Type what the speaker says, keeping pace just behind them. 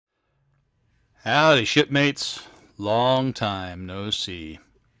Howdy, shipmates. Long time no see.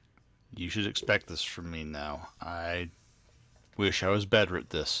 You should expect this from me now. I wish I was better at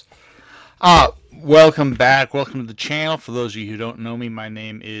this. Welcome back. Welcome to the channel. For those of you who don't know me, my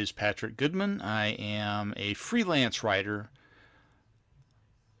name is Patrick Goodman. I am a freelance writer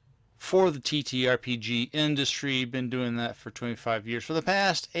for the TTRPG industry. Been doing that for 25 years. For the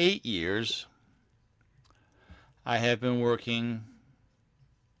past 8 years, I have been working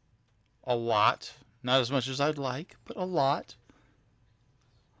a lot, not as much as I'd like, but a lot,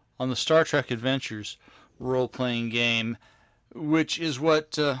 on the Star Trek Adventures role-playing game, which is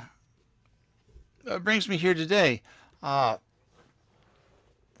what brings me here today.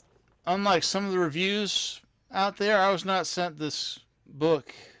 Unlike some of the reviews out there, I was not sent this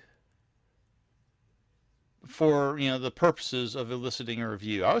book for the purposes of eliciting a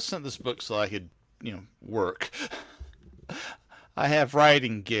review. I was sent this book so I could work. I have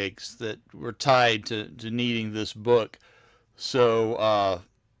writing gigs that were tied to needing this book, so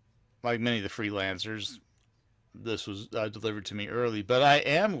like many of the freelancers, this was delivered to me early, but I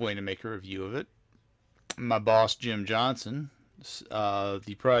am going to make a review of it. My boss, Jim Johnson,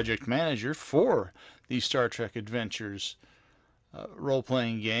 the project manager for the Star Trek Adventures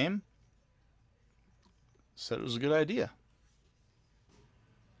role-playing game, said it was a good idea.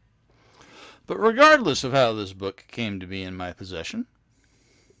 But regardless of how this book came to be in my possession,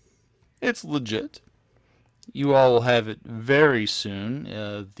 it's legit. You all will have it very soon.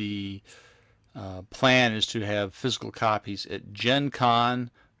 The plan is to have physical copies at Gen Con,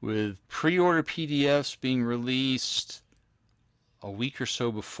 with pre-order PDFs being released a week or so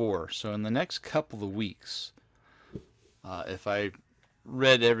before. So in the next couple of weeks, if I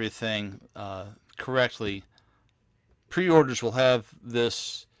read everything correctly, pre-orders will have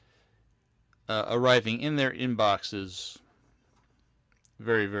this arriving in their inboxes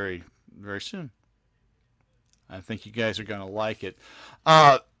very, very, very soon. I think you guys are going to like it.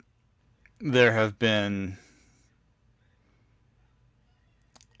 There have been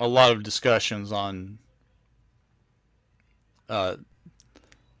a lot of discussions on it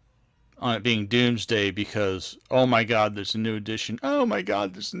being Doomsday because, oh my God, there's a new edition. Oh my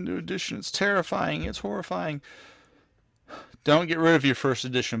God, there's a new edition. It's terrifying. It's horrifying. Don't get rid of your first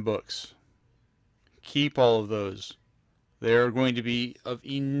edition books. Keep all of those. They are going to be of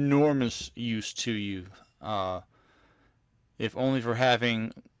enormous use to you, if only for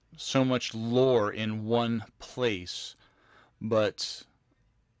having so much lore in one place, but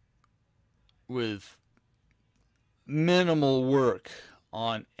with minimal work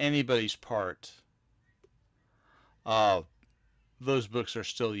on anybody's part. Those books are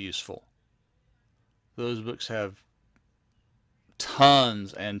still useful. Those books have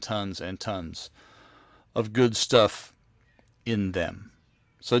tons and tons and tons of good stuff in them.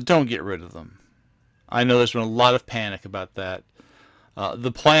 So don't get rid of them. I know there's been a lot of panic about that.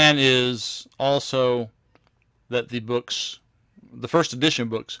 The plan is also that the books, the first edition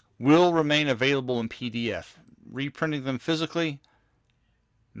books, will remain available in PDF. Reprinting them physically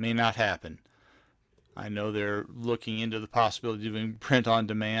may not happen. I know they're looking into the possibility of doing print on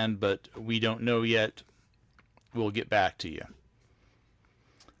demand, but we don't know yet. We'll get back to you.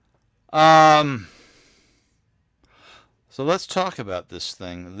 So let's talk about this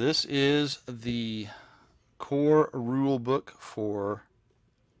thing. This is the core rule book for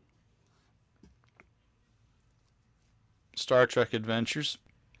Star Trek Adventures,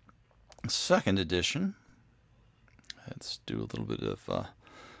 second edition. Let's do a little bit of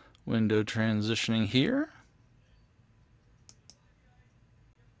window transitioning here.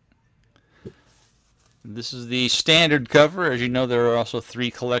 This is the standard cover. As you know, there are also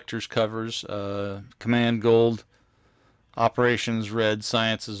 3 collector's covers: Command Gold, Operations Red,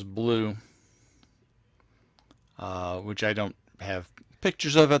 Sciences Blue, which I don't have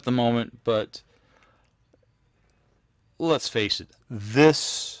pictures of at the moment, but let's face it,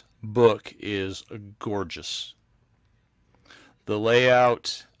 this book is gorgeous. The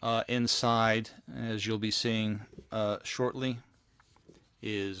layout inside, as you'll be seeing shortly,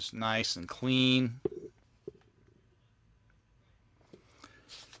 is nice and clean.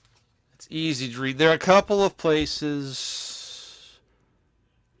 It's easy to read. There are a couple of places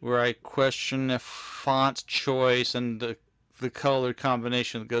where I question the font choice and the color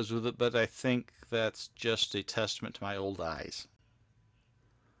combination that goes with it, but I think that's just a testament to my old eyes.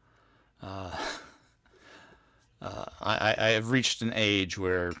 I have reached an age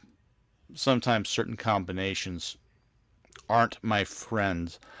where sometimes certain combinations aren't my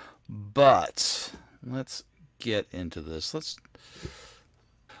friends. But let's get into this.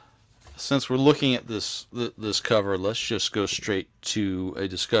 since we're looking at this cover, let's just go straight to a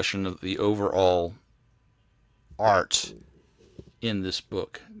discussion of the overall art in this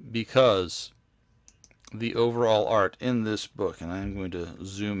book, because the overall art in this book, and I'm going to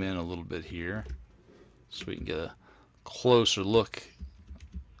zoom in a little bit here so we can get a closer look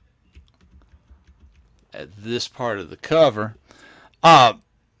at this part of the cover.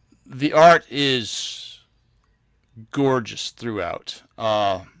 The art is gorgeous throughout.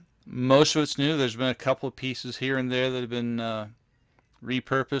 Most of it's new. There's been a couple of pieces here and there that have been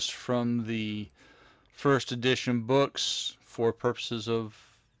repurposed from the first edition books for purposes of,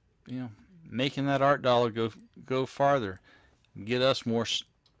 making that art dollar go farther, get us more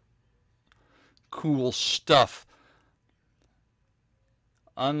cool stuff.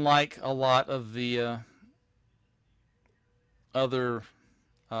 Unlike a lot of the other,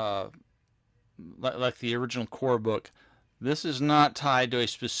 like the original core book, this is not tied to a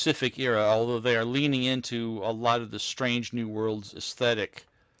specific era, although they are leaning into a lot of the Strange New Worlds aesthetic.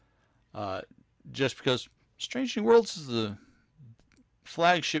 Just because Strange New Worlds is the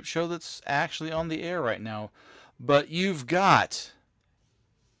flagship show that's actually on the air right now. But you've got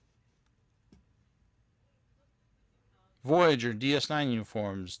Voyager DS9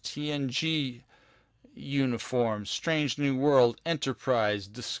 uniforms, TNG uniforms, Strange New World, Enterprise,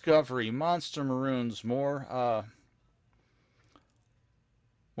 Discovery, Monster Maroons, more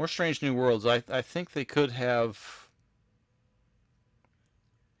Strange New Worlds. I think they could have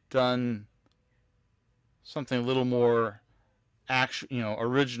done something a little more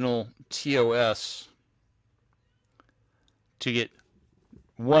original TOS to get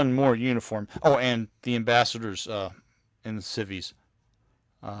one more uniform. Oh, and the ambassadors in the civies.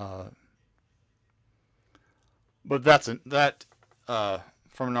 But that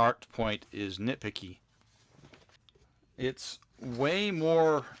from an art point is nitpicky. It's way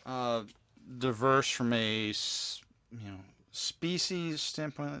more diverse from a species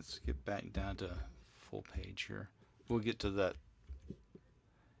standpoint. Let's get back down to full page here. We'll get to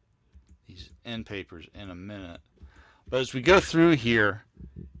these end papers in a minute. But as we go through here,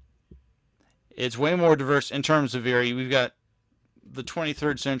 it's way more diverse in terms of area. We've got the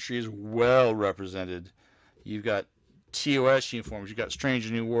 23rd century is well represented. You've got TOS uniforms. You've got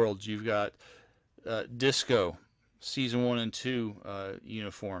Strange New Worlds. You've got Disco Season 1 and 2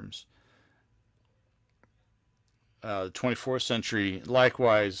 uniforms. The 24th century,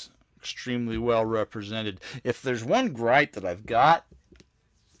 likewise, extremely well represented. If there's one gripe that I've got,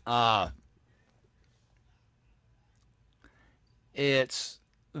 it's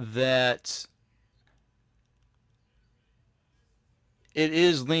that it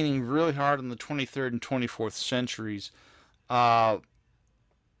is leaning really hard on the 23rd and 24th centuries.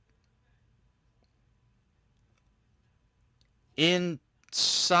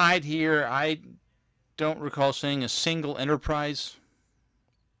 Inside here, I don't recall seeing a single Enterprise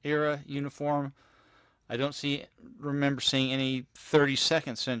era uniform. I don't remember seeing any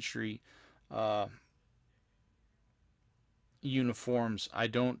 32nd century uniforms. I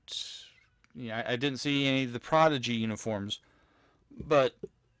didn't see any of the Prodigy uniforms. But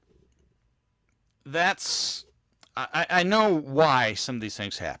I know why some of these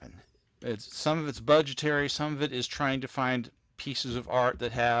things happen. Some of it's budgetary, some of it is trying to find pieces of art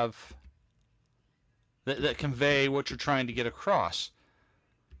that convey what you're trying to get across.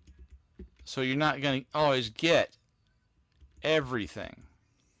 So you're not going to always get everything.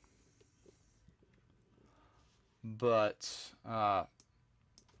 But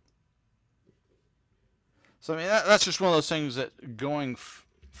so I mean that's just one of those things that going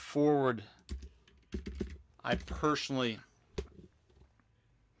forward, I personally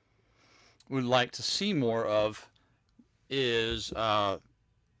would like to see more of, is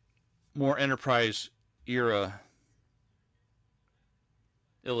more Enterprise era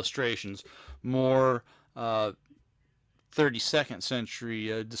illustrations, more 32nd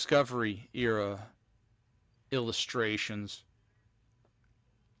century Discovery era illustrations.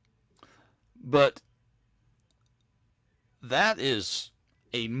 But that is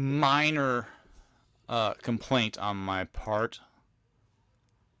a minor complaint on my part,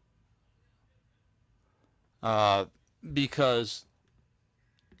 because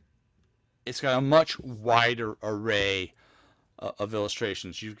it's got a much wider array of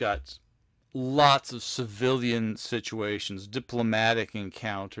illustrations. You've got lots of civilian situations, diplomatic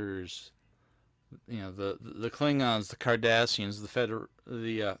encounters. The Klingons, the Cardassians, the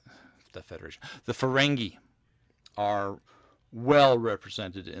Federation, the Ferengi are well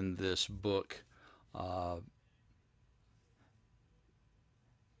represented in this book,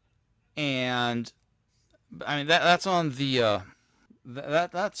 and I mean that's on the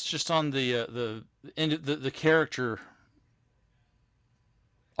that's just on the character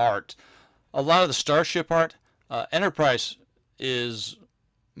art. A lot of the starship art, Enterprise is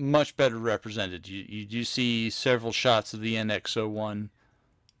much better represented. You do see several shots of the NX-01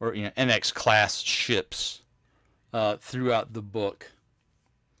 or NX class ships throughout the book,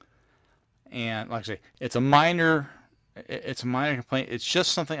 and like I say, it's a minor complaint. It's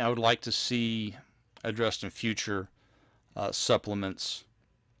just something I would like to see addressed in future supplements.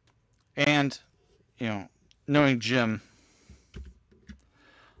 And knowing Jim,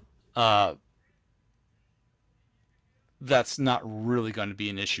 that's not really going to be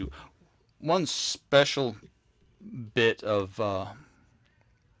an issue. One special bit of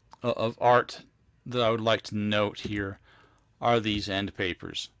art that I would like to note here are these end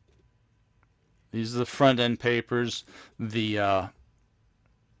papers. These are the front end papers.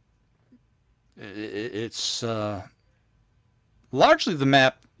 It's largely the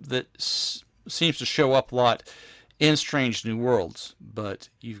map that seems to show up a lot in Strange New Worlds, but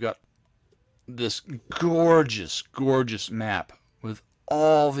you've got this gorgeous, gorgeous map with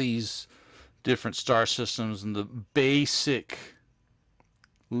all these different star systems and the basic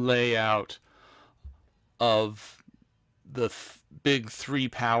layout of the big three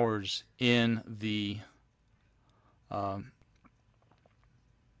powers in the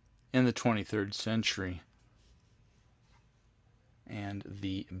 23rd century. And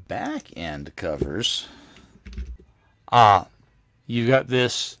the back end covers, you got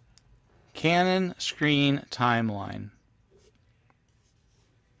this Canon screen timeline,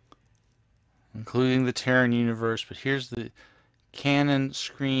 including the Terran universe, but here's the Canon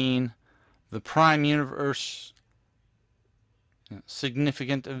screen, the Prime universe,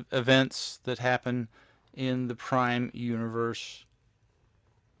 significant events that happen in the Prime universe,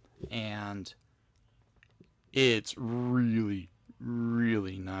 and it's really,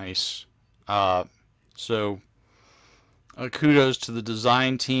 really nice. So kudos to the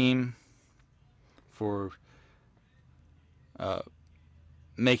design team for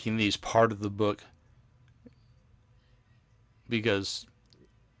making these part of the book, because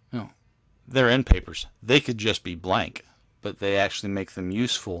they're end papers. They could just be blank, but they actually make them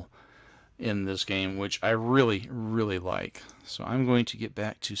useful in this game, which I really, really like. So I'm going to get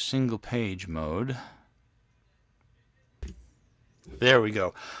back to single page mode. There we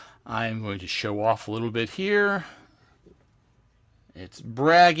go. I'm going to show off a little bit here. It's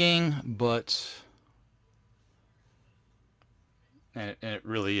bragging, but and it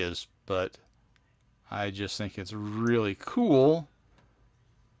really is, but I just think it's really cool.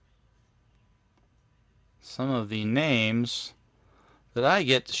 Some of the names that I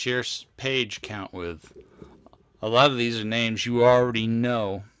get to share page count with. A lot of these are names you already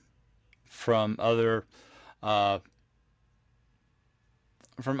know from other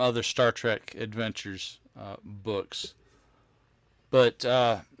Star Trek Adventures books. But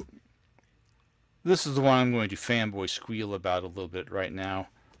this is the one I'm going to fanboy squeal about a little bit right now.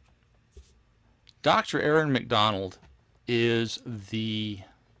 Dr. Aaron McDonald is the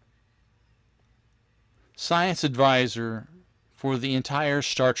science advisor for the entire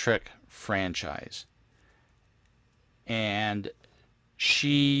Star Trek franchise. And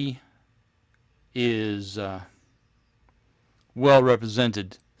she is well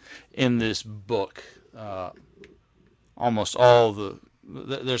represented in this book. Almost all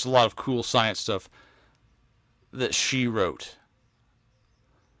there's a lot of cool science stuff that she wrote.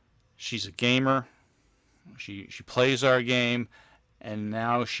 She's a gamer. She plays our game, and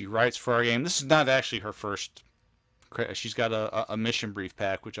now she writes for our game. This is not actually her first. She's got a mission brief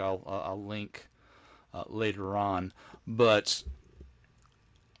pack, which I'll link later on. But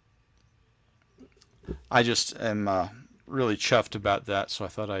I just am really chuffed about that, so I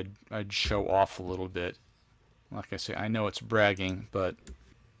thought I'd show off a little bit. Like I say, I know it's bragging, but...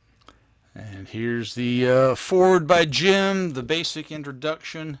 And here's the forward by Jim, the basic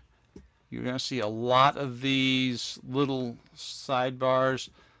introduction. You're going to see a lot of these little sidebars.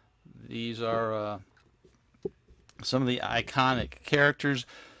 These are some of the iconic characters.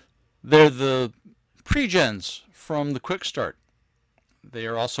 They're the pre-gens from the Quick Start. They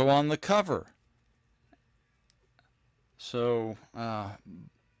are also on the cover. So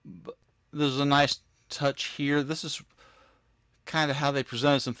there's a nice touch here. This is kind of how they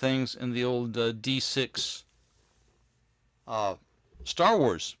presented some things in the old D6 Star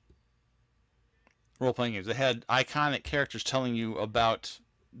Wars role-playing games. They had iconic characters telling you about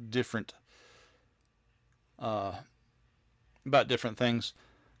different things,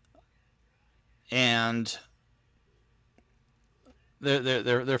 and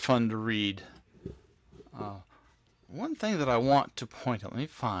they're fun to read. one thing that I want to point out, let me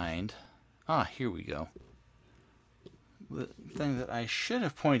find, here we go. The thing that I should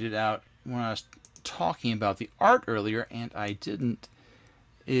have pointed out when I was talking about the art earlier, and I didn't,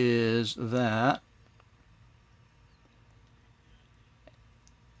 is that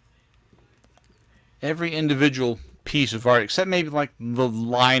every individual piece of art, except maybe like the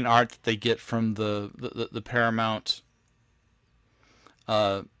line art that they get from the Paramount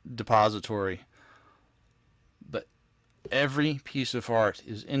depository, but every piece of art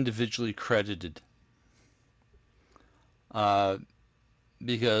is individually credited,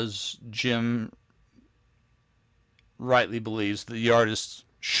 because Jim rightly believes that the artists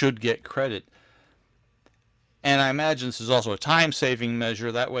should get credit. And I imagine this is also a time-saving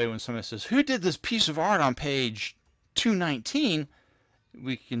measure. That way when somebody says, who did this piece of art on page 219,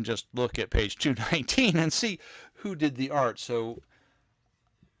 we can just look at page 219 and see who did the art. So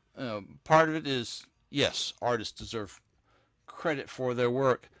part of it is, yes, artists deserve credit for their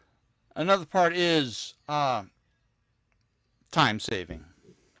work. Another part is time-saving.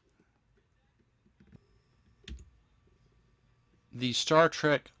 The Star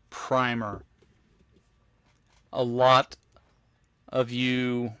Trek primer. A lot of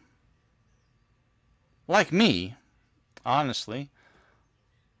you, like me, honestly,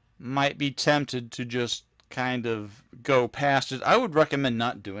 might be tempted to just kind of go past it. I would recommend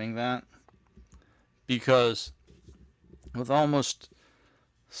not doing that, because with almost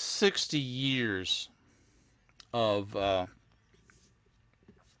 60 years of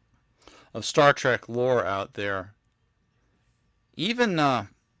Star Trek lore out there, even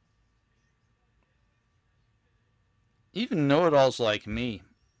know-it-alls like me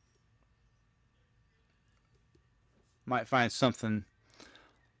might find something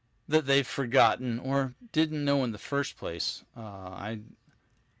that they've forgotten or didn't know in the first place. I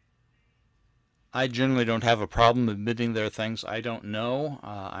generally don't have a problem admitting there are things I don't know.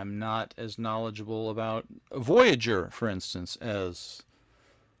 I'm not as knowledgeable about Voyager, for instance, as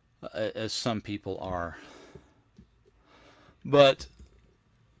some people are. But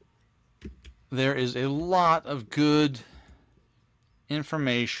there is a lot of good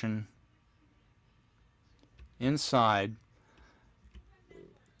information inside,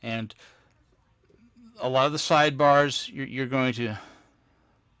 and a lot of the sidebars you're going to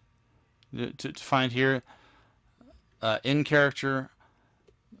find here in character.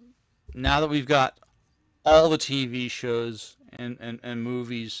 Now that we've got all the TV shows and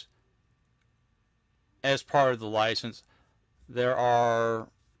movies as part of the license, there are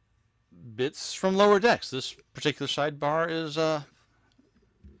bits from Lower Decks. This particular sidebar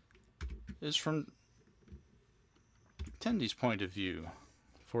is from Tendy's point of view,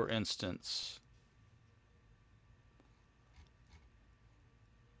 for instance.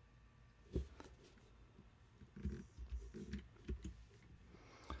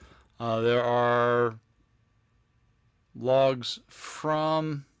 There are logs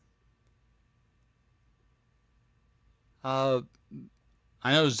from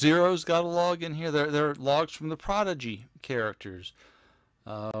I know Zero's got a log in here. There are logs from the Prodigy characters.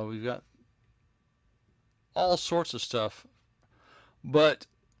 We've got all sorts of stuff, but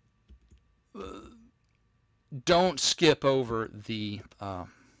don't skip over the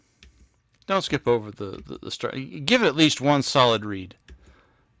start. Give it at least one solid read.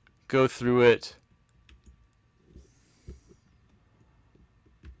 Go through it,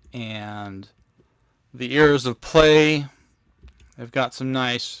 and the eras of play. I've got some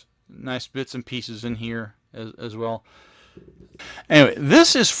nice bits and pieces in here as well. Anyway,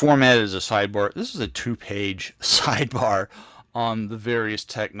 this is formatted as a sidebar. This is a 2-page sidebar on the various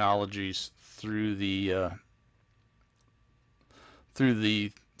technologies through the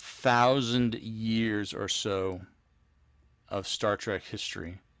 1,000 years or so of Star Trek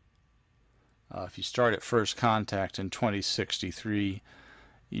history. If you start at First Contact in 2063,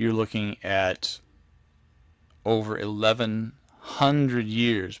 you're looking at over 1,100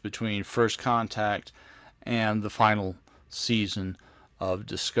 years between First Contact and the final season of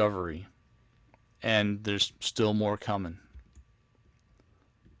Discovery. And there's still more coming.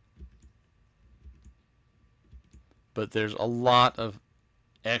 But there's a lot of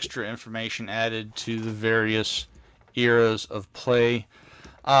extra information added to the various eras of play.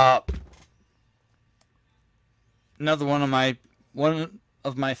 Another one of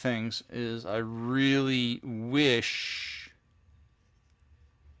my things is I really wish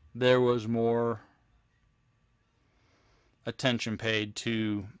there was more attention paid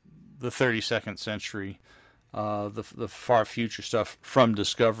to the 32nd century, the far future stuff from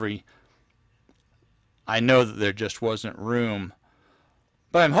Discovery. I know that there just wasn't room,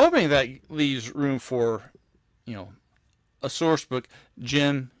 but I'm hoping that leaves room for, a source book,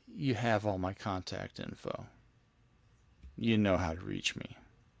 Jim, you have all my contact info. You know how to reach me.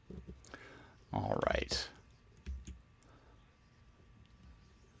 All right.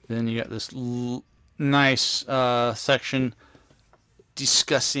 Then you got this nice section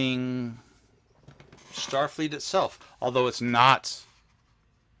discussing Starfleet itself. Although it's not,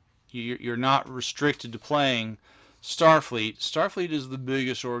 you're not restricted to playing Starfleet. Starfleet is the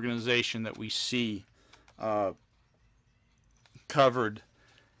biggest organization that we see covered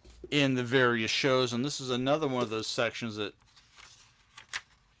in the various shows, and this is another one of those sections that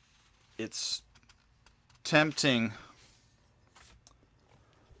it's tempting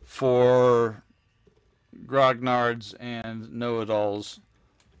for grognards and know-it-alls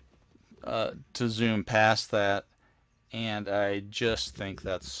to zoom past that, and I just think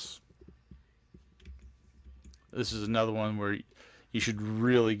this is another one where you should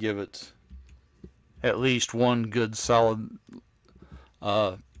really give it at least one good solid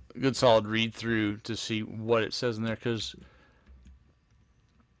read through to see what it says in there, because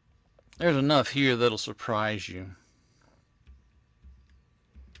there's enough here that'll surprise you.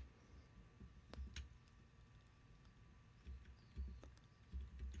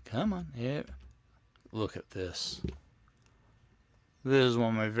 Come on, yeah. Look at this. This is one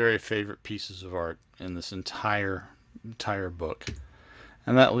of my very favorite pieces of art in this entire book.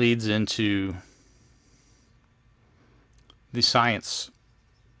 And that leads into the science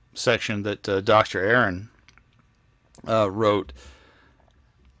section that Dr. Aaron wrote.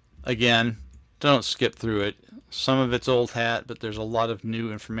 Again, don't skip through it. Some of it's old hat, but there's a lot of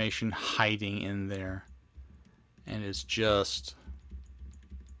new information hiding in there. And it's just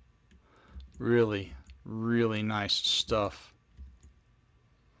really, really nice stuff.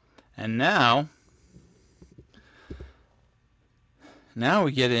 And now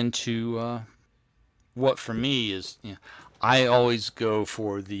we get into what for me is, I always go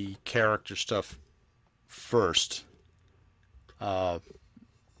for the character stuff first.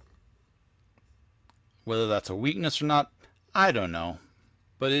 Whether that's a weakness or not, I don't know.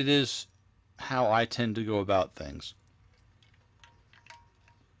 But it is how I tend to go about things.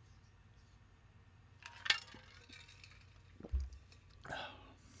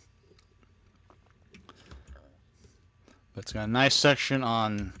 But it's got a nice section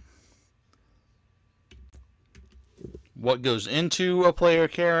on what goes into a player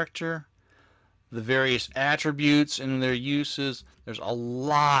character, the various attributes and their uses. There's a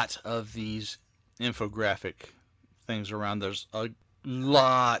lot of these infographic things around. There's a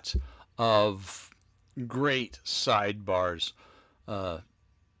lot of great sidebars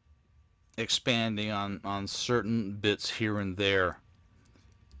expanding on certain bits here and there.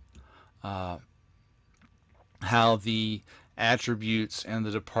 How the attributes and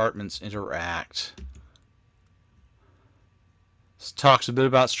the departments interact. This talks a bit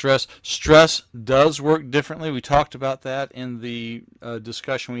about stress. Stress does work differently. We talked about that in the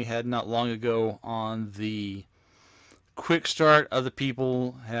discussion we had not long ago on the quick start. Other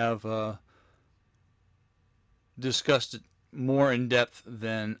people have discussed it more in depth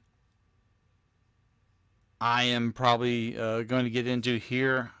than I am probably going to get into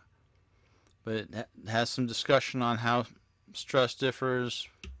here. But it has some discussion on how stress differs,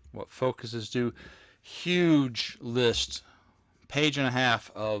 what focuses do. Huge list, page and a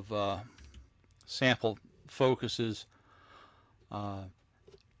half of sample focuses.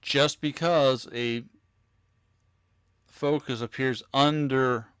 Just because a focus appears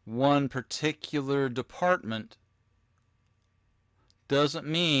under one particular department doesn't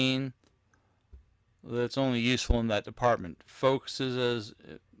mean that it's only useful in that department. Focuses, as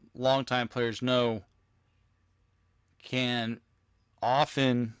longtime players know, can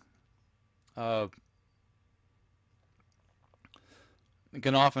often have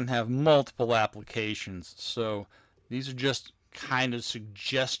multiple applications. So these are just kind of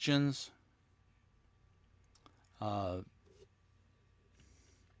suggestions. And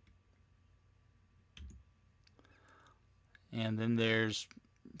then there's,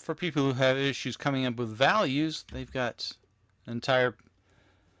 for people who have issues coming up with values, they've got an entire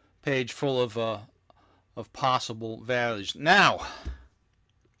page full of possible values. Now,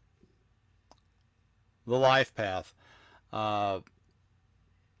 the life path.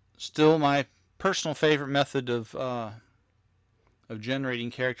 Still my personal favorite method of generating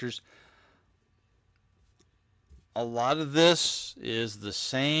characters. A lot of this is the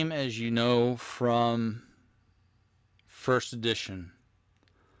same as you know from first edition,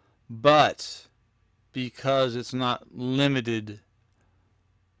 but because it's not limited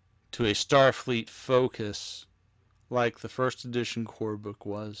to a Starfleet focus like the first edition core book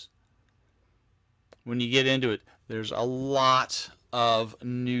was, when you get into it, there's a lot of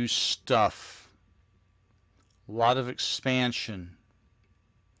new stuff, a lot of expansion.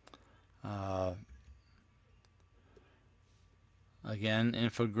 Again,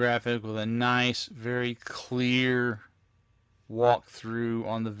 infographic with a nice, very clear walkthrough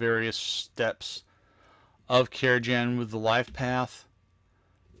on the various steps of Karajan with the life path.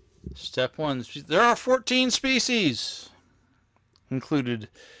 Step 1, there are 14 species included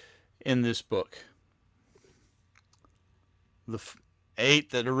in this book. The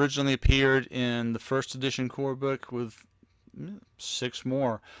 8 that originally appeared in the first edition core book, with 6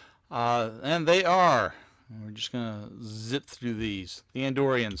 more. And they are, we're just going to zip through these: the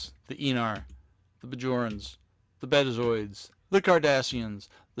Andorians, the Enar, the Bajorans, the Betazoids, the Cardassians,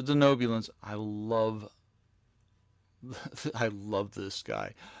 the Denobulans. I love this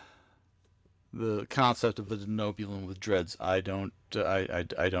guy. The concept of a Denobulan with dreads, I don't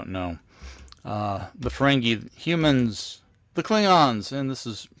know. The Ferengi, humans, the Klingons, and this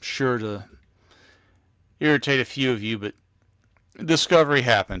is sure to irritate a few of you, but Discovery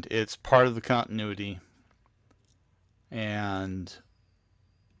happened. It's part of the continuity, and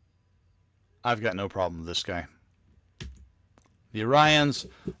I've got no problem with this guy. The Orions,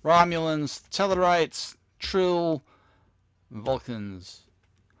 Romulans, Tellarites, Trill, Vulcans.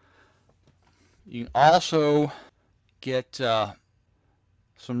 You can also get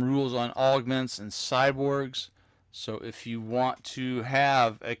some rules on augments and cyborgs. So if you want to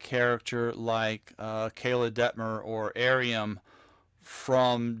have a character like Kayla Detmer or Arium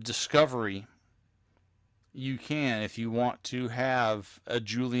from Discovery, you can. If you want to have a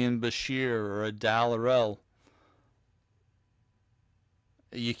Julian Bashir or a Dal-Rel,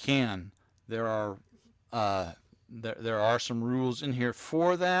 you can. There are some rules in here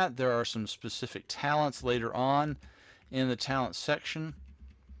for that. There are some specific talents later on in the talent section.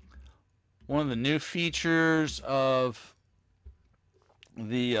 One of the new features of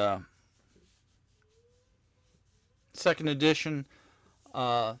the second edition,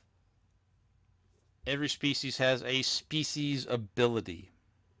 every species has a species ability.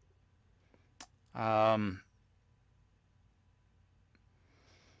 Part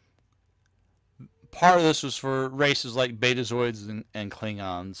of this was for races like Betazoids and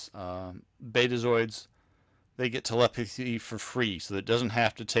Klingons. Betazoids, they get telepathy for free, so it doesn't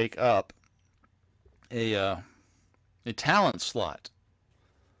have to take up a talent slot.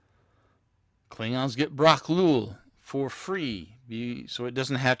 Klingons get Braklul for free, so it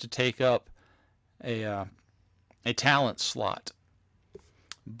doesn't have to take up a talent slot.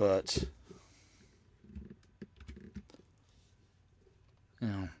 But you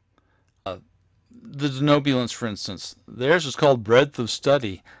know, the Denobulans, for instance, theirs is called Breadth of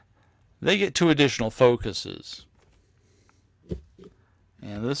Study. They get 2 additional focuses,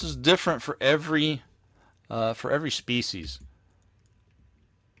 and this is different for every species.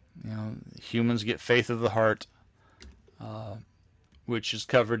 You know, humans get Faith of the Heart, which is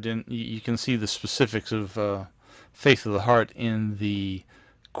covered in. You can see the specifics of Faith of the Heart in the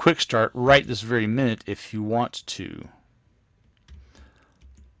quick start right this very minute if you want to.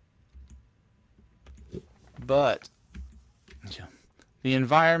 But the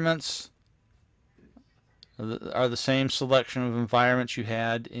environments are the same selection of environments you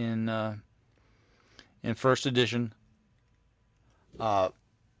had in first edition.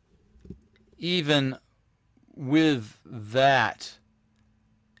 Even with that,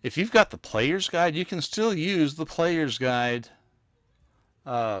 if you've got the player's guide, you can still use the player's guide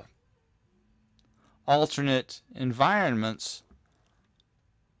alternate environments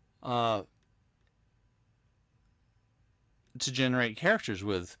to generate characters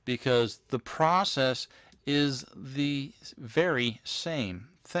with, because the process is the very same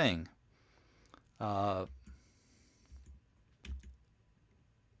thing. The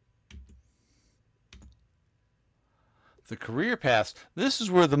career paths, this is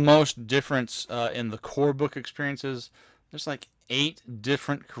where the most difference in the core book experience is. There's like 8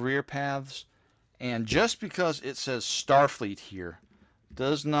 different career paths, and just because it says Starfleet here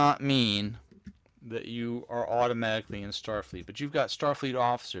does not mean that you are automatically in Starfleet. But you've got Starfleet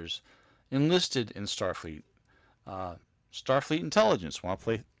officers enlisted in Starfleet. Starfleet Intelligence. Want to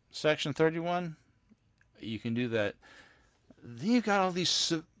play Section 31? You can do that. Then you've got all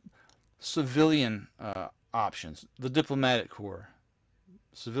these civilian options. The Diplomatic Corps.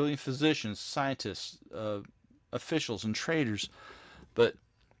 Civilian physicians, scientists, officials, and traders. But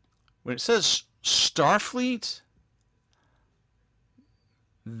when it says Starfleet,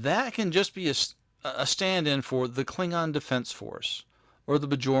 that can just be a stand-in for the Klingon Defense Force, or the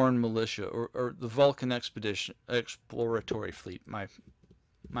Bajoran Militia, or the Vulcan Exploratory Fleet. My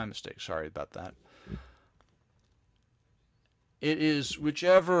mistake. Sorry about that. It is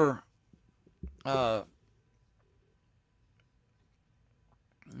whichever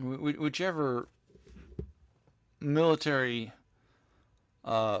whichever military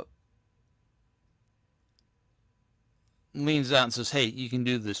leans out and says, hey, you can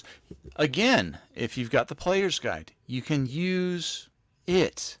do this. Again, if you've got the player's guide, you can use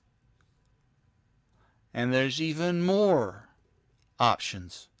it. And there's even more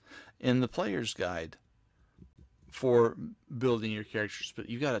options in the player's guide for building your characters. But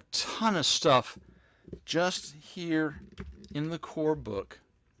you've got a ton of stuff just here in the core book.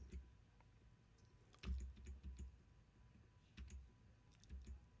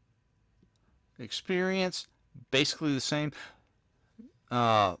 Experience, basically the same.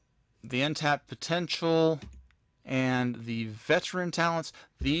 The untapped potential and the veteran talents,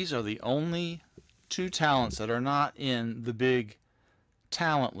 these are the only two talents that are not in the big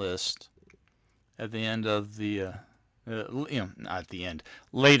talent list at the end of the not at the end,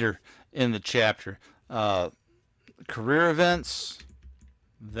 later in the chapter. Career events,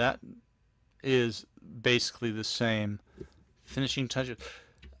 that is basically the same. Finishing touches,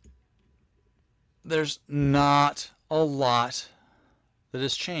 there's not a lot that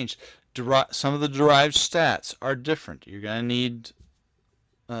has changed. Some of the derived stats are different. You're going to need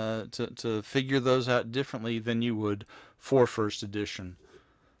to figure those out differently than you would for first edition.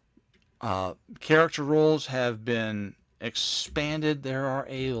 Character roles have been expanded. There are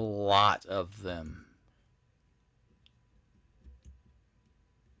a lot of them.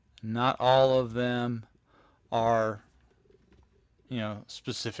 Not all of them are,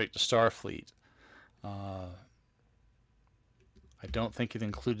 specific to Starfleet. I don't think it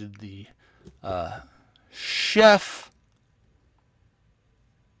included the chef.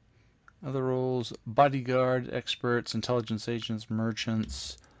 Other roles: bodyguard, experts, intelligence agents,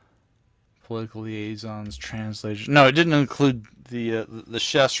 merchants, political liaisons, translators. No, it didn't include the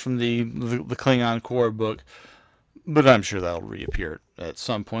chefs from the Klingon core book, but I'm sure that'll reappear at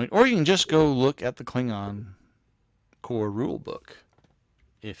some point. Or you can just go look at the Klingon core rulebook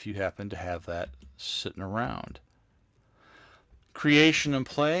if you happen to have that sitting around. Creation and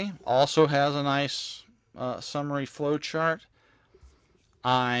play also has a nice summary flowchart.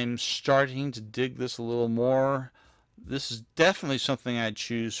 I'm starting to dig this a little more. This is definitely something I'd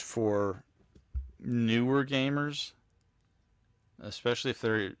choose for newer gamers, especially if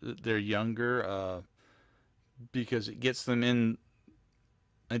they're younger, because it gets them in.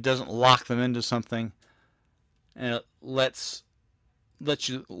 It doesn't lock them into something, and it lets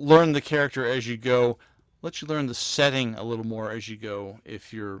you learn the character as you go. Let you learn the setting a little more as you go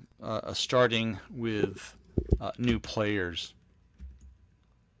if you're starting with new players.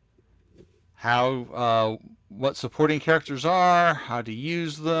 What supporting characters are, how to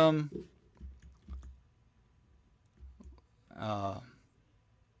use them.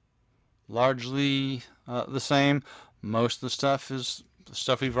 Largely the same. Most of the stuff is the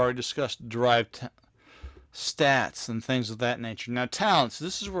stuff we've already discussed. Derived stats and things of that nature. Now talents,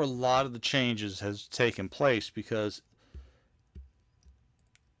 this is where a lot of the changes has taken place, because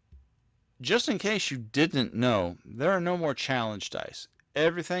just in case you didn't know, there are no more challenge dice.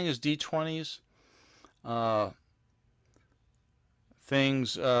 Everything is D20s.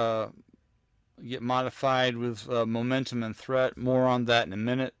 Things get modified with momentum and threat. More on that in a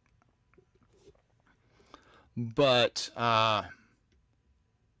minute. But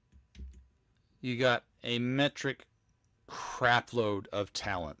you got a metric crapload of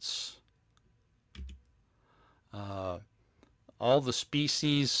talents. All the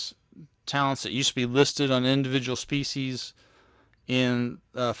species talents that used to be listed on individual species in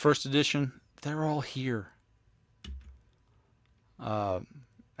first edition, they're all here.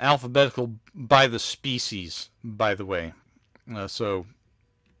 Alphabetical by the species, by the way. So,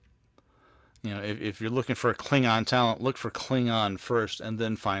 if you're looking for a Klingon talent, look for Klingon first, and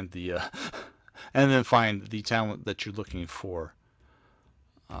then find the talent that you're looking for.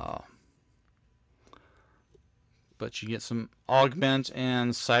 But you get some augment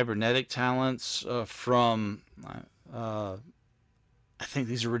and cybernetic talents from. I think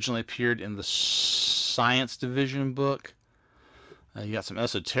these originally appeared in the Science Division book. You got some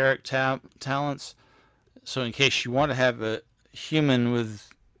esoteric talents. So in case you want to have a human with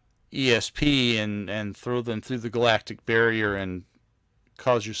ESP and throw them through the galactic barrier and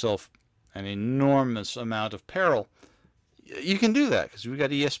cause yourself an enormous amount of peril, you can do that because we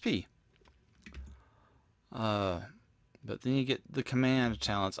got ESP. But then you get the command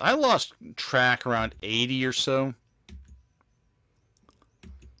talents. I lost track, around 80 or so.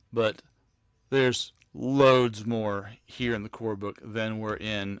 But there's loads more here in the core book than were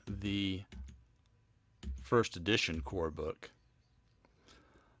in the first edition core book.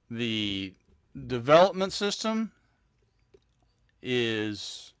 The development system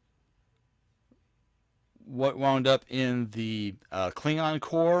is what wound up in the Klingon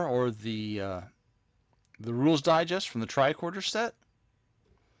Core, or the Rules Digest from the Tricorder set.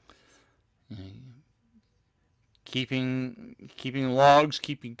 Keeping logs,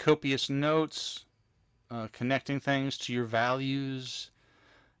 keeping copious notes, connecting things to your values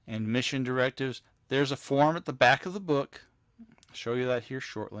and mission directives. There's a form at the back of the book. I'll show you that here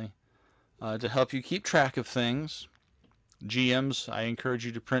shortly, to help you keep track of things. GMs, I encourage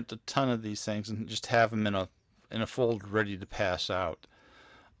you to print a ton of these things and just have them in a folder ready to pass out.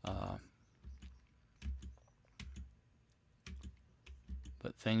 But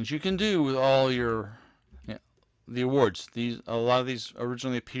things you can do with all your the awards. A lot of these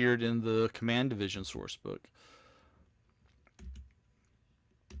originally appeared in the Command Division source book.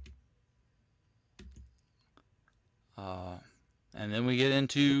 And then we get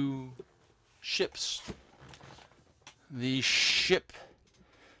into ships. The ship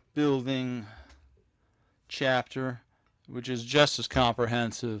building chapter, which is just as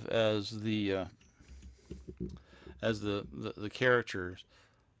comprehensive as the characters.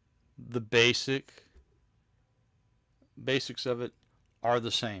 The basics of it are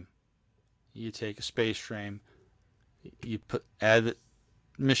the same. You take a space frame, you add the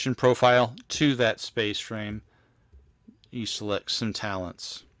mission profile to that space frame, you select some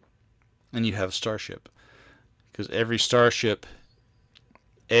talents, and you have a starship. Because every starship,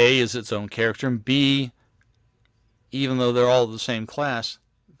 A, is its own character, and B, even though they're all the same class,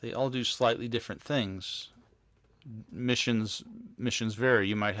 they all do slightly different things. Missions vary.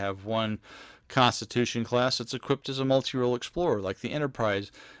 You might have one Constitution class that's equipped as a multi-role explorer, like the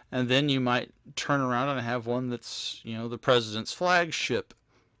Enterprise, and then you might turn around and have one that's, the President's flagship,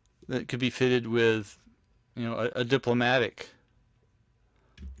 that could be fitted with, a diplomatic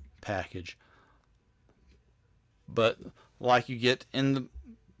package. But like you get in the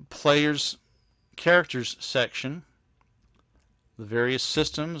player's characters section, the various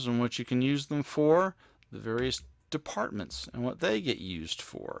systems and what you can use them for, the various departments and what they get used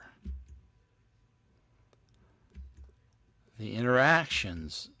for, the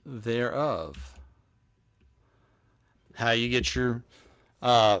interactions thereof, how you get your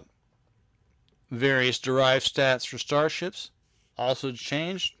various derived stats for starships also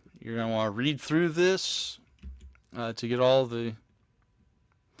changed. You're going to want to read through this to get all the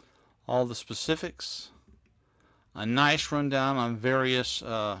specifics. A nice rundown on various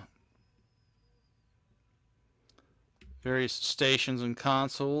stations and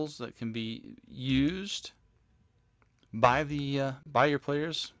consoles that can be used by your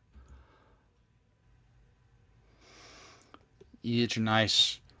players. You get your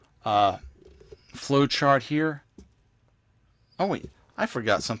nice flow chart here. Oh wait, I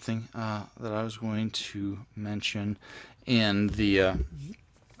forgot something that I was going to mention in the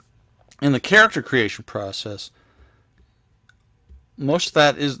character creation process. Most of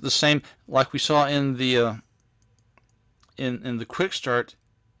that is the same, like we saw in the in the quick start.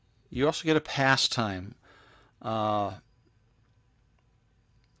 You also get a pastime,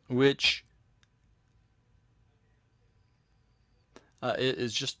 which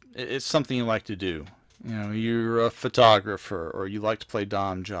it's something you like to do. You're a photographer, or you like to play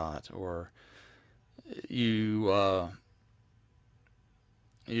Dom Jot, or you're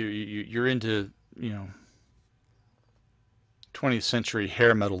into 20th century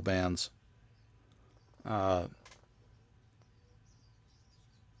hair metal bands.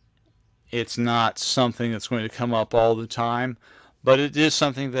 It's not something that's going to come up all the time, but it is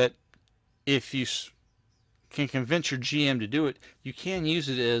something that if you can convince your GM to do it, you can use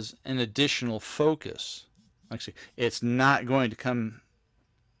it as an additional focus. Actually, it's not going to come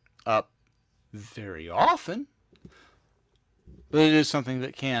up very often, but it is something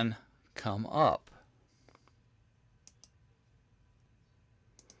that can come up.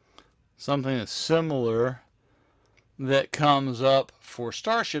 Something that's similar that comes up for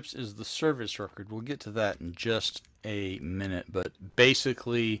starships is the service record. We'll get to that in just a minute, but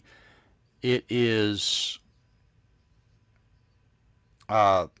basically it is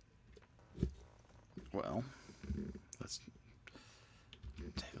well, let's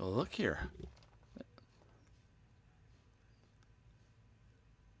take a look here.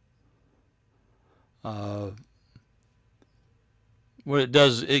 What it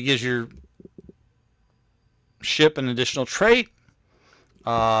does, it gives your ship an additional trait.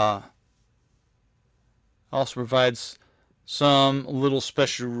 Also provides some little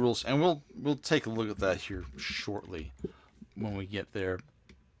special rules, and we'll take a look at that here shortly when we get there.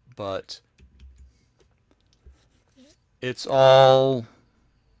 But it's all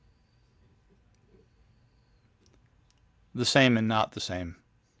the same and not the same.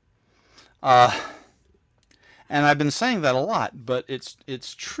 And I've been saying that a lot, but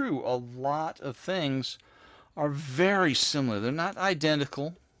it's true. A lot of things are very similar. They're not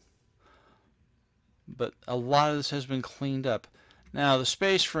identical, but a lot of this has been cleaned up. Now the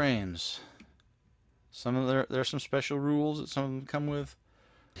space frames. There's some special rules that some of them come with.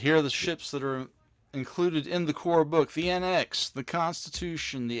 Here are the ships that are included in the core book: the NX, the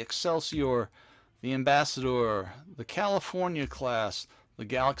Constitution, the Excelsior, the Ambassador, the California class, the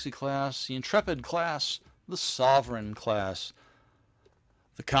Galaxy class, the Intrepid class, the Sovereign class,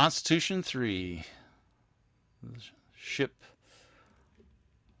 the Constitution 3, the ship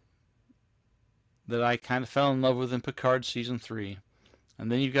that I kind of fell in love with in Picard Season 3.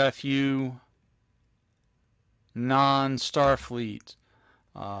 And then you've got a few non-Starfleet.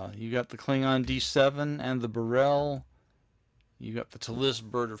 You got the Klingon D7 and the Burrell. You got the Talis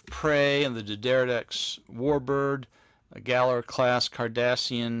Bird of Prey and the D'Deridex Warbird, a Galar class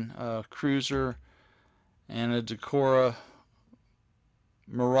Cardassian cruiser, and a Decora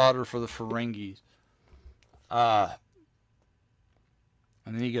Marauder for the Ferengis. And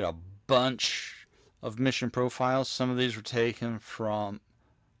then you get a bunch of mission profiles. Some of these were taken from,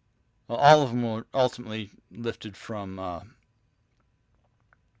 well, all of them were ultimately lifted from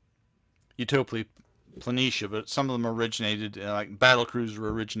Utopia Planitia, but some of them originated, like Battlecruiser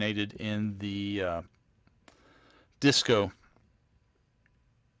originated in the Disco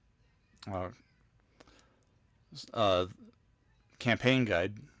campaign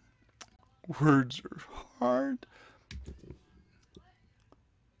guide. Words are hard.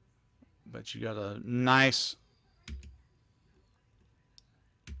 But you got a nice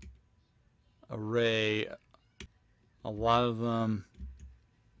array. A lot of them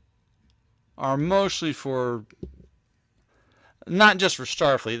are mostly for, not just for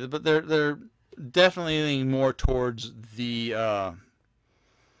Starfleet, but they're definitely leaning more towards the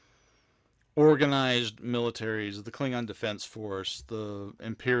organized militaries, the Klingon Defense Force, the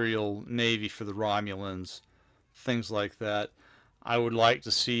Imperial Navy for the Romulans, things like that. I would like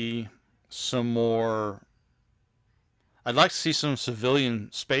to see some more. I'd like to see some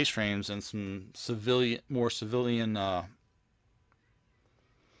civilian space frames and some more civilian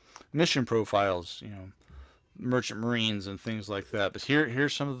mission profiles, you know, merchant marines and things like that. But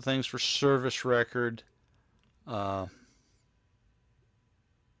here's some of the things for service record.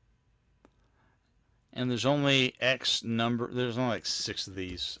 And there's only X number. There's only like 6 of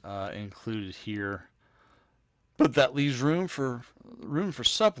these included here. But that leaves room for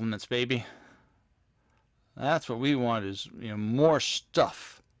supplements, baby. That's what we want, is, you know, more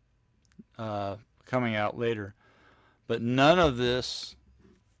stuff coming out later. But none of this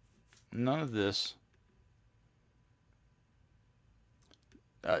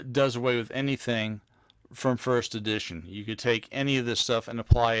does away with anything from first edition. You could take any of this stuff and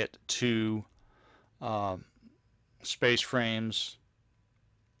apply it to space frames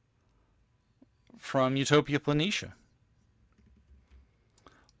from Utopia Planitia.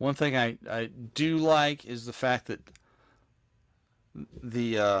 One thing I do like is the fact that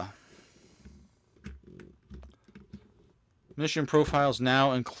the mission profiles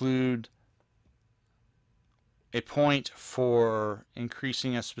now include a point for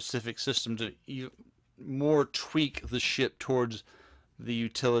increasing a specific system to more tweak the ship towards the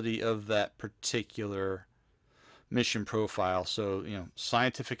utility of that particular mission profile. So, you know,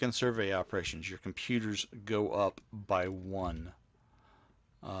 scientific and survey operations, your computers go up by 1.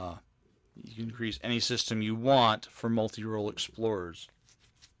 You can increase any system you want for multi-role explorers.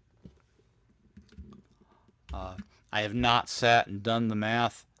 I have not sat and done the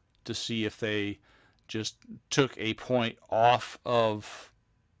math to see if they just took a point off of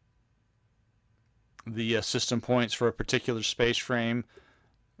the system points for a particular space frame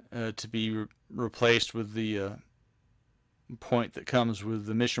to be replaced with the point that comes with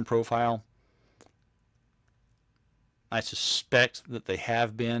the mission profile. I suspect that they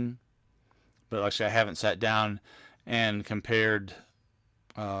have been, but actually I haven't sat down and compared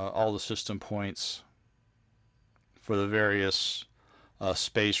all the system points for the various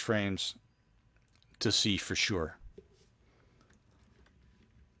space frames to see for sure.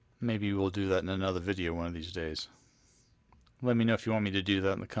 Maybe we'll do that in another video one of these days. Let me know if you want me to do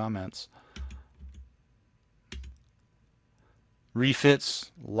that in the comments.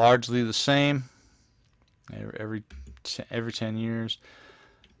 Refits, largely the same. Every 10 years.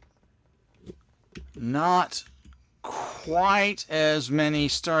 Not quite as many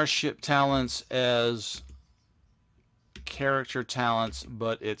starship talents as character talents,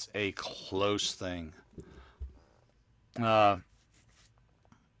 but it's a close thing.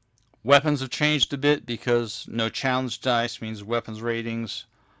 Weapons have changed a bit because no challenge dice means weapons ratings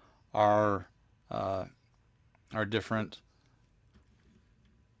are different.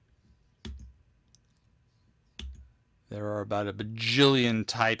 There are about a bajillion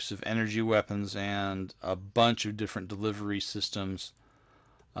types of energy weapons and a bunch of different delivery systems,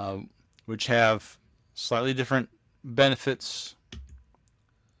 which have slightly different benefits.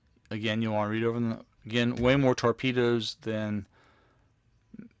 Again, you want to read over them. Again, way more torpedoes than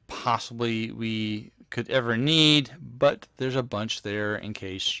possibly we could ever need, but there's a bunch there in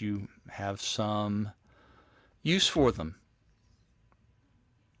case you have some use for them.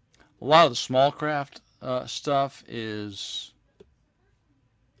 A lot of the small craft stuff is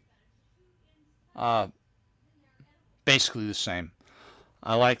basically the same.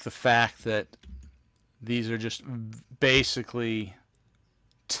 I like the fact that these are just basically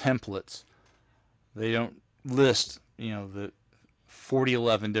templates. They don't list, the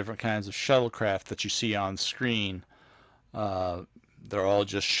 4011 different kinds of shuttlecraft that you see on screen. They're all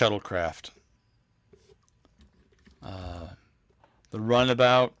just shuttlecraft. The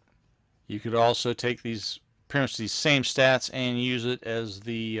runabout, you could also take these pretty much these same stats and use it as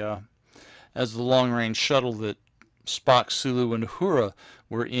the long-range shuttle that Spock, Sulu, and Uhura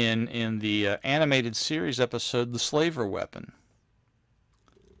were in the animated series episode, The Slaver Weapon.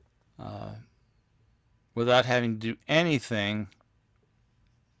 Without having to do anything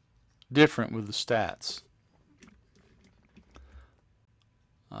different with the stats.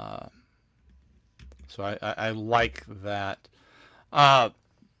 So I like that.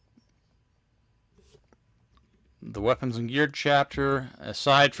 The weapons and gear chapter,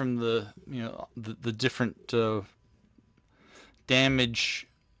 aside from the the different damage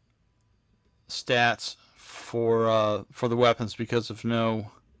stats for the weapons because of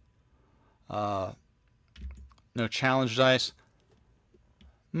no challenge dice,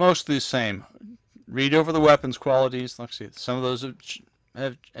 mostly the same. Read over the weapons qualities. Let's see, some of those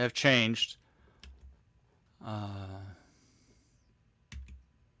have changed.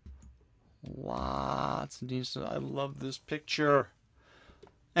 Lots of neat stuff. I love this picture.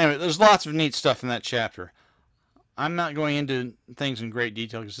 Anyway, there's lots of neat stuff in that chapter. I'm not going into things in great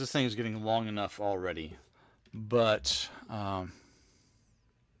detail because this thing is getting long enough already. But the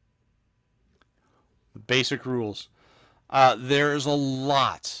basic rules. There's a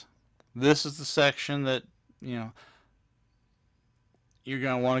lot. This is the section that you're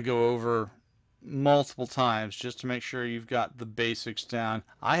going to want to go over multiple times just to make sure you've got the basics down.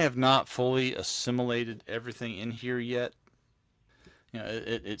 I have not fully assimilated everything in here yet.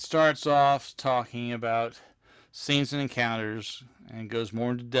 It starts off talking about scenes and encounters and goes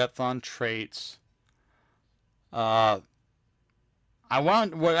more into depth on traits. What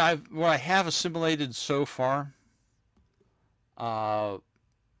I have assimilated so far has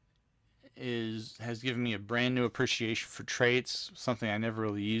given me a brand new appreciation for traits, something I never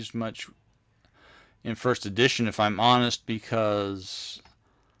really used much in first edition, if I'm honest, because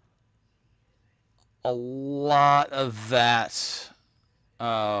a lot of that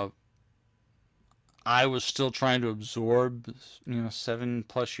I was still trying to absorb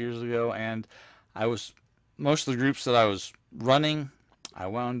 7+ years ago, and most of the groups that I was running, I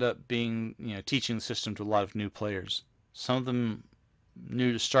wound up being teaching the system to a lot of new players, some of them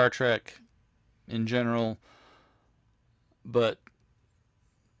new to Star Trek in general, but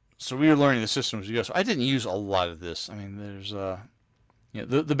so we were learning the system as we go. So I didn't use a lot of this. I mean, there's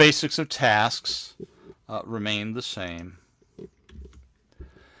the basics of tasks remain the same.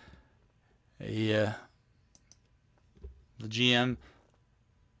 The GM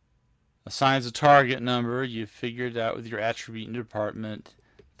assigns a target number. You figure it out with your attribute and department.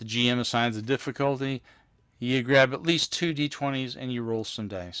 The GM assigns a difficulty. You grab at least 2 d20s and you roll some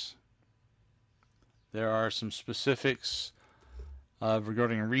dice. There are some specifics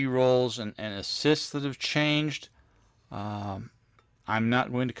regarding rerolls and assists that have changed. I'm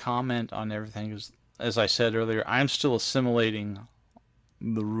not going to comment on everything as I said earlier. I'm still assimilating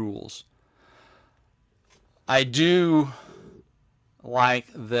the rules. I do like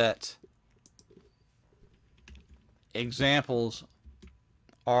that examples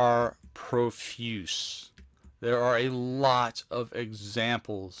are profuse. There are a lot of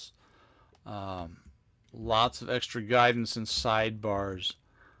examples. Lots of extra guidance and sidebars,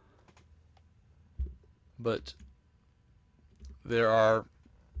 but there are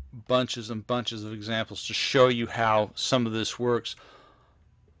bunches and bunches of examples to show you how some of this works.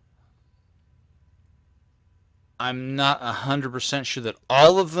 I'm not 100% sure that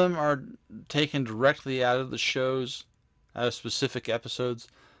all of them are taken directly out of the shows, out of specific episodes,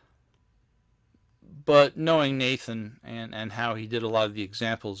 But knowing Nathan and how he did a lot of the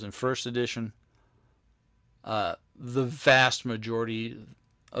examples in first edition, the vast majority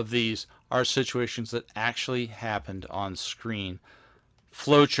of these are situations that actually happened on screen.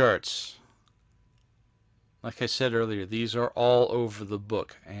 Flowcharts, like I said earlier, these are all over the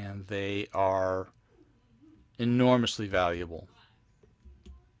book, and they are enormously valuable.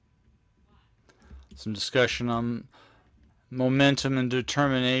 Some discussion on momentum and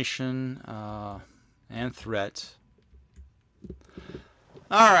determination and threat.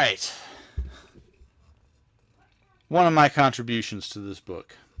 All right. One of my contributions to this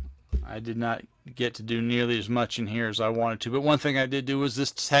book. I did not get to do nearly as much in here as I wanted to, but one thing I did do was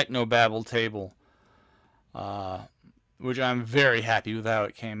this Technobabble table, which I'm very happy with how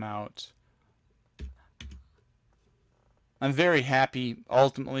it came out. I'm very happy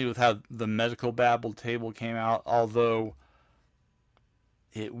ultimately with how the Medical Babble table came out, although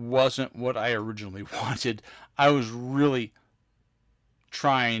it wasn't what I originally wanted. I was really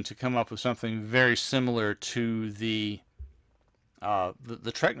trying to come up with something very similar to the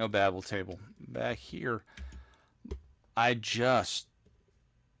Technobabble table. Back here, I just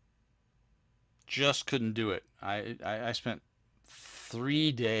couldn't do it. I spent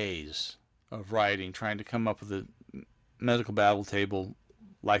 3 days of writing trying to come up with a Medical Babble table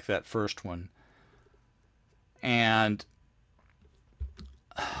like that first one. And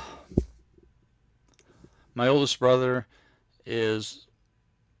my oldest brother was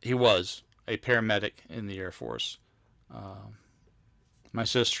a paramedic in the Air Force. My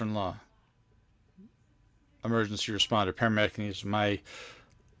sister-in-law, emergency responder, paramedic needs. My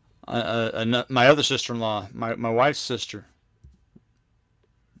other sister-in-law, my wife's sister,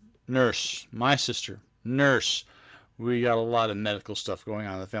 nurse. My sister, nurse. We got a lot of medical stuff going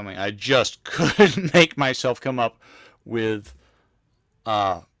on in the family. I just couldn't make myself come up with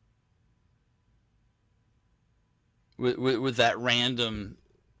that random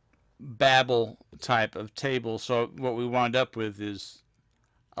babble type of table. So what we wound up with is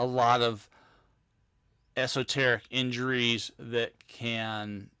a lot of esoteric injuries that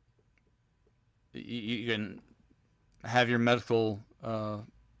you can have your medical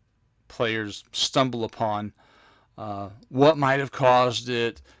players stumble upon. What might have caused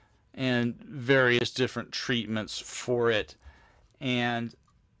it, and various different treatments for it. And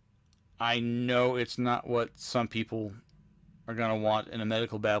I know it's not what some people are going to want in a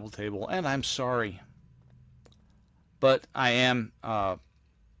Medical Babble table, and I'm sorry. But I am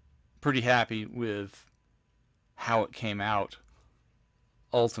pretty happy with how it came out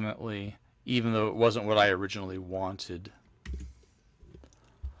ultimately, even though it wasn't what I originally wanted.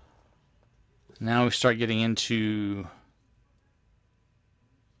 Now we start getting into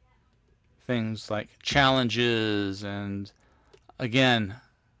things like challenges and, again,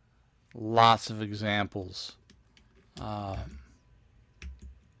 lots of examples.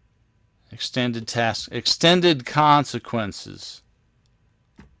 Extended tasks, extended consequences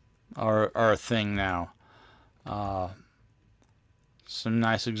are a thing now. Some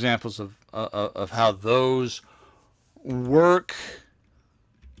nice examples of how those work.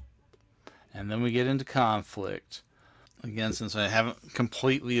 And then we get into conflict. Again, since I haven't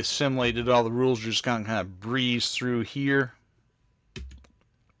completely assimilated all the rules, we're just going to kind of breeze through here.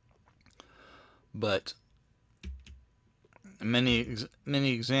 But many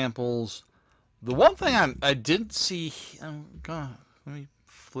examples. The one thing I didn't see, let me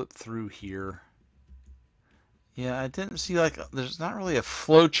flip through here. Yeah, I didn't see, like, there's not really a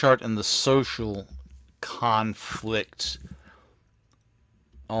flow chart in the social conflict.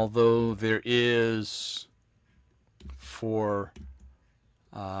 Although there is for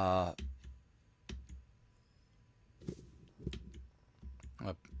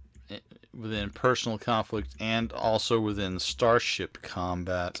within personal conflict and also within starship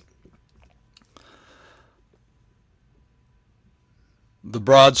combat. The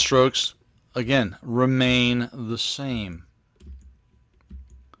broad strokes, again, remain the same.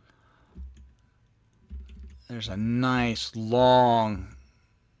 There's a nice long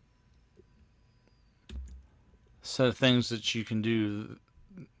set of things that you can do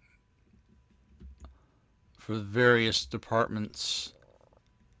for various departments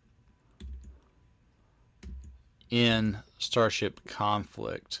in starship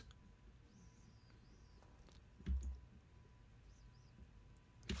conflict.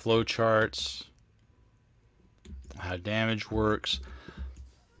 Flowcharts, how damage works.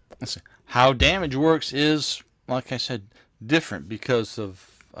 Let's see. How damage works is, like I said, different because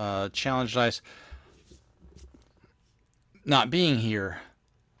of challenge dice not being here.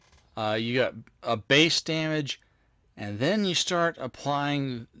 You got a base damage And then you start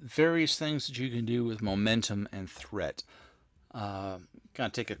applying various things that you can do with momentum and threat. Gonna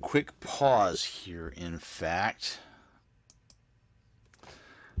take a quick pause here, in fact,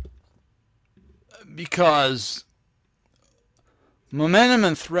 because momentum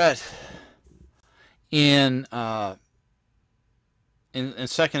and threat in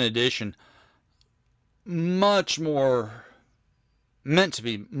second edition much more meant to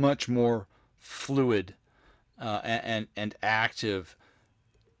be much more fluid and active.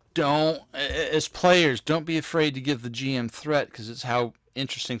 Don't, as players, don't be afraid to give the GM threat, because it's how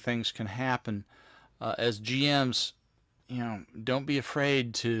interesting things can happen. As GMs, don't be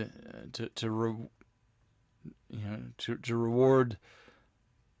afraid to reward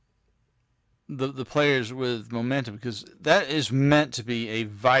the players with momentum, because that is meant to be a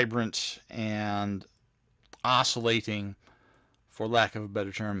vibrant and oscillating, for lack of a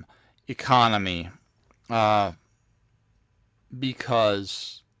better term, economy.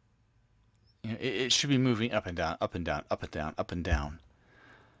 Because it should be moving up and down, up and down, up and down, up and down.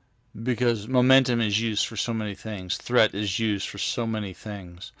 Because momentum is used for so many things. Threat is used for so many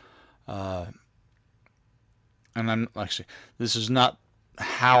things. And I'm actually, this is not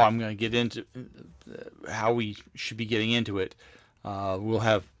how I'm going to get into how we should be getting into it. We'll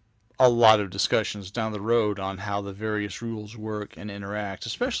have a lot of discussions down the road on how the various rules work and interact,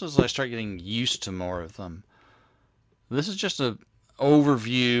 especially as I start getting used to more of them. This is just an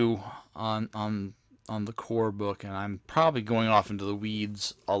overview on the core book, and I'm probably going off into the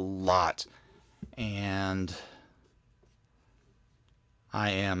weeds a lot, and I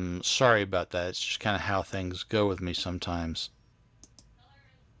am sorry about that. It's just kind of how things go with me sometimes.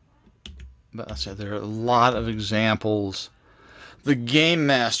 But I said there are a lot of examples. The game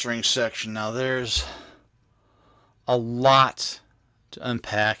mastering section, now there's a lot to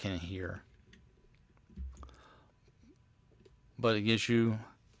unpack in here. But it gives you,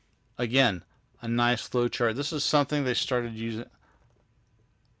 again, a nice flow chart. This is something they started using.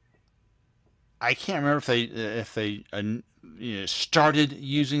 I can't remember if they started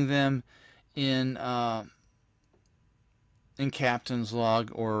using them in Captain's Log,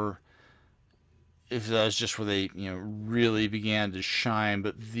 or if that was just where they really began to shine.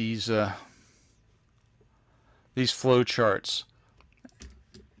 But these flow charts,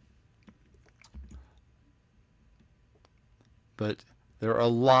 but there are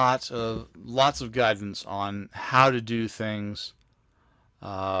lots of guidance on how to do things,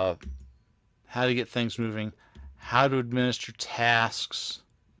 how to get things moving, how to administer tasks.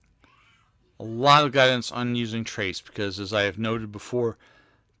 A lot of guidance on using traits, because as I have noted before,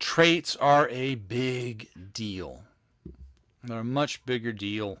 traits are a big deal. They're a much bigger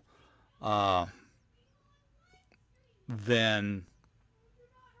deal than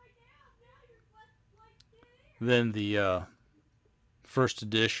the first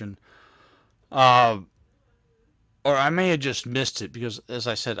edition. Or I may have just missed it, because, as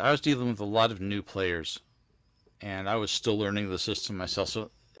I said, I was dealing with a lot of new players, and I was still learning the system myself.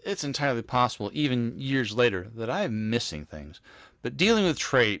 So it's entirely possible, even years later, that I am missing things. But dealing with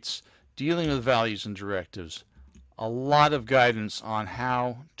traits, dealing with values and directives, a lot of guidance on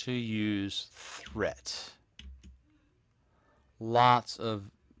how to use threat. Lots of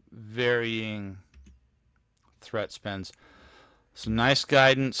varying threat spends. Some nice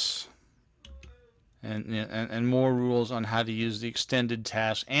guidance and more rules on how to use the extended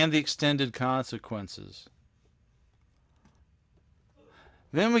task and the extended consequences.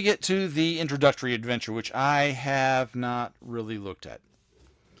 Then we get to the introductory adventure, which I have not really looked at.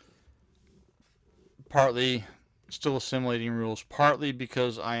 Partly still assimilating rules, partly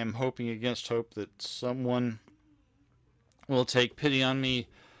because I am hoping against hope that someone will take pity on me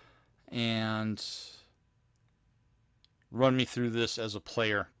and run me through this as a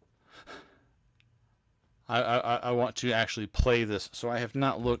player. I want to actually play this, so I have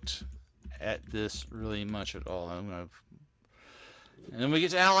not looked at this really much at all. And then we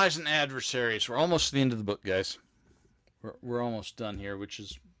get to allies and adversaries. We're almost to the end of the book, guys. We're almost done here, which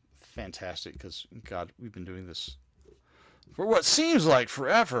is fantastic, because, God, we've been doing this for what seems like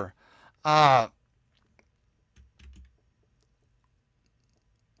forever.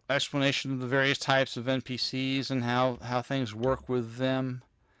 Explanation of the various types of NPCs and how things work with them.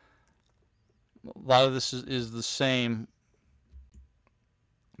 A lot of this is the same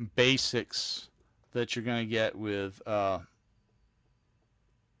basics that you're going to get with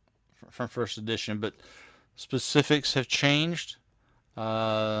from first edition, but specifics have changed.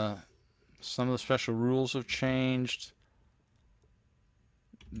 Some of the special rules have changed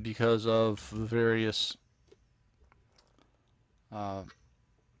because of the various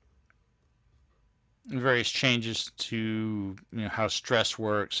various changes to how stress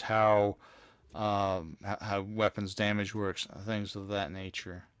works, how weapons damage works, things of that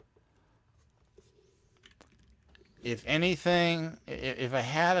nature. If anything, if I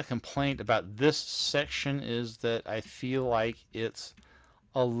had a complaint about this section, is that I feel like it's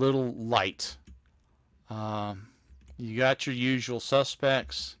a little light. You got your usual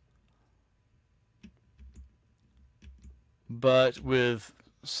suspects, but with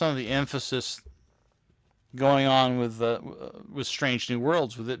some of the emphasis going on with Strange New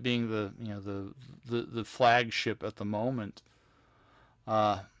Worlds, with it being the flagship at the moment,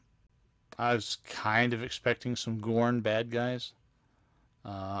 I was kind of expecting some Gorn bad guys.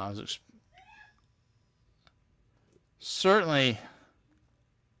 I was certainly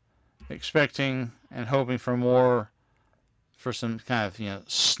expecting and hoping for more, for some kind of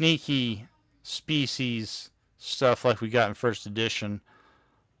sneaky species stuff like we got in first edition.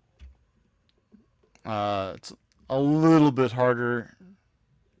 It's a little bit harder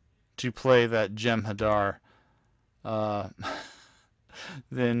to play that Jem'Hadar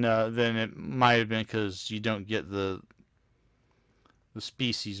than it might have been, because you don't get the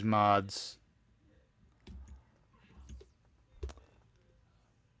species mods.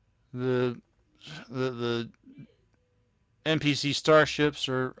 The NPC starships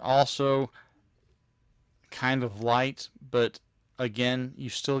are also kind of light, but again, you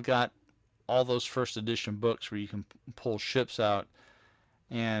still got all those first edition books where you can pull ships out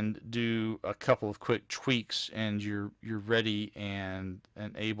and do a couple of quick tweaks, and you're ready and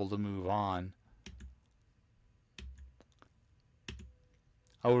able to move on.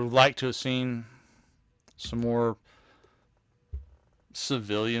 I would have liked to have seen some more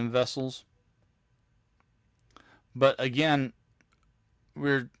civilian vessels, but again,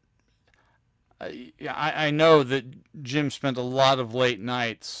 I know that Jim spent a lot of late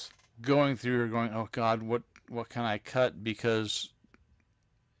nights going through, going, oh God, what can I cut? Because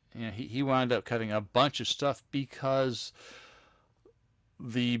he wound up cutting a bunch of stuff because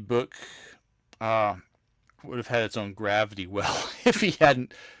the book would have had its own gravity well if he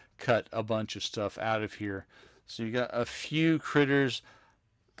hadn't cut a bunch of stuff out of here. So you got a few critters.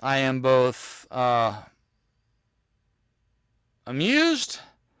 I am both amused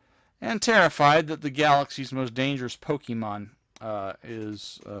and terrified that the galaxy's most dangerous Pokemon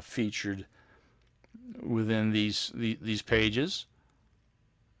is featured within these pages.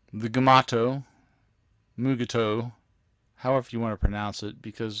 The Mugato, however you want to pronounce it,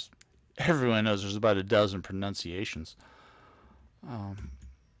 because everyone knows there's about a dozen pronunciations. And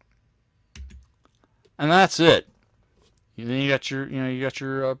that's it. Then you got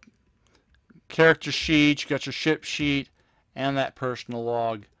your character sheet, you got your ship sheet, and that personal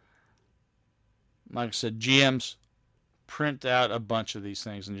log. Like I said, GMs, print out a bunch of these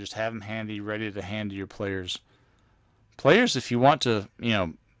things and just have them handy, ready to hand to your players. Players, if you want to,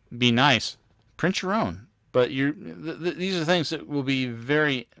 be nice, print your own. But these are things that will be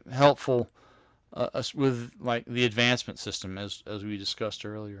very helpful with like the advancement system, as we discussed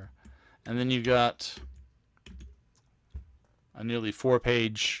earlier. And then you've got a nearly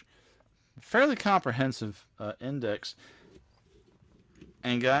 4-page, fairly comprehensive index.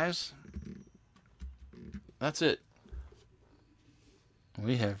 And guys, that's it.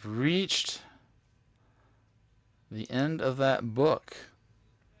 We have reached the end of that book.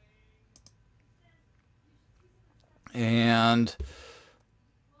 And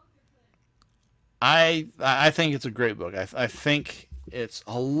I think it's a great book. I think it's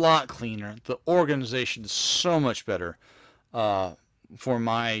a lot cleaner. The organization is so much better for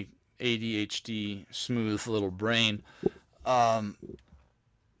my ADHD smooth little brain.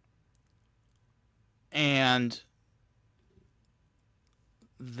 And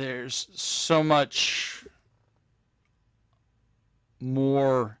there's so much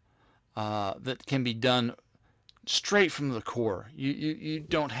more that can be done straight from the core. You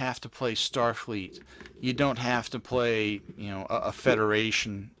don't have to play Starfleet. You don't have to play a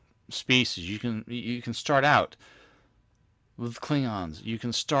Federation species. You can start out with Klingons. You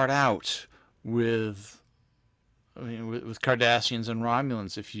can start out with Cardassians and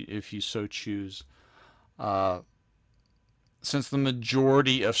Romulans if you so choose. Since the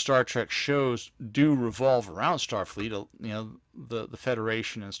majority of Star Trek shows do revolve around Starfleet, the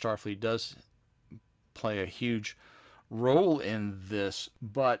Federation and Starfleet does play a huge role in this,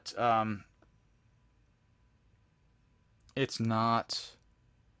 but it's not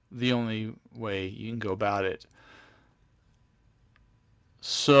the only way you can go about it.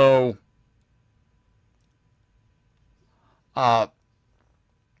 So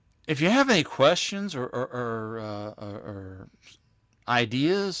if you have any questions or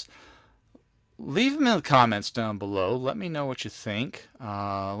ideas, leave them in the comments down below. Let me know what you think.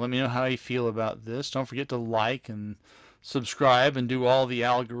 Let me know how you feel about this. Don't forget to like and subscribe and do all the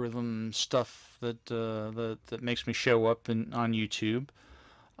algorithm stuff that makes me show up on YouTube.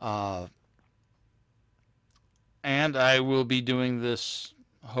 And I will be doing this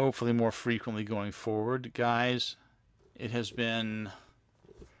hopefully more frequently going forward, guys. It's been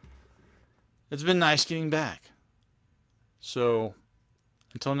nice getting back. So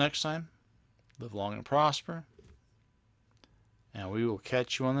until next time, live long and prosper, and we will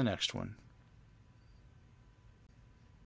catch you on the next one.